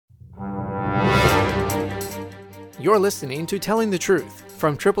You're listening to Telling the Truth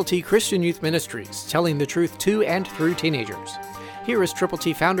from Triple T Christian Youth Ministries, telling the truth to and through teenagers. Here is Triple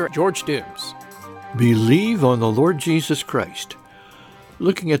T founder George Dooms. Believe on the Lord Jesus Christ.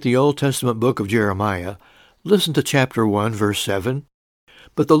 Looking at the Old Testament book of Jeremiah, listen to chapter 1, verse 7.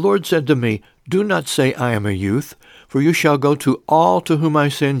 But the Lord said to me, Do not say, I am a youth, for you shall go to all to whom I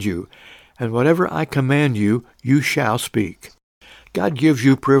send you, and whatever I command you, you shall speak. God gives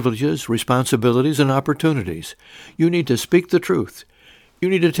you privileges, responsibilities, and opportunities. You need to speak the truth. You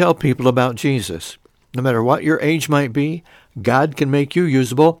need to tell people about Jesus. No matter what your age might be, God can make you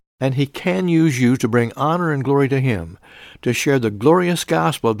usable, and He can use you to bring honor and glory to Him, to share the glorious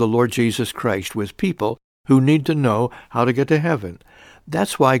gospel of the Lord Jesus Christ with people who need to know how to get to heaven.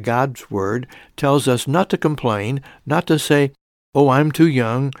 That's why God's Word tells us not to complain, not to say, oh, I'm too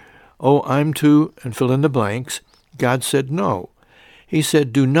young, oh, I'm too, and fill in the blanks. God said no. He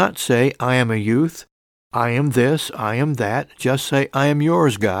said, do not say, I am a youth, I am this, I am that. Just say, I am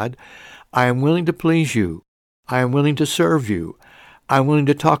yours, God. I am willing to please you. I am willing to serve you. I am willing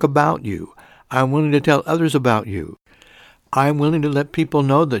to talk about you. I am willing to tell others about you. I am willing to let people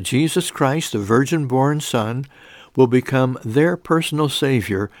know that Jesus Christ, the virgin-born Son, will become their personal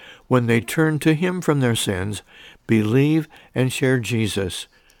Savior when they turn to Him from their sins, believe, and share Jesus.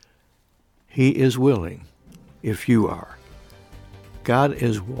 He is willing, if you are. God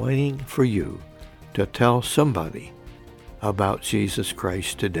is waiting for you to tell somebody about Jesus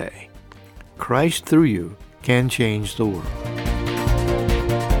Christ today. Christ through you can change the world.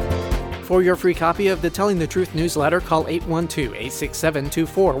 For your free copy of the Telling the Truth newsletter, call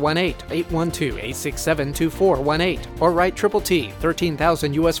 812-867-2418, 812-867-2418, or write Triple T,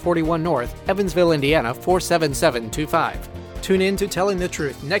 13,000 U.S. 41 North, Evansville, Indiana, 47725. Tune in to Telling the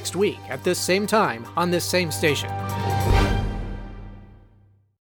Truth next week at this same time on this same station.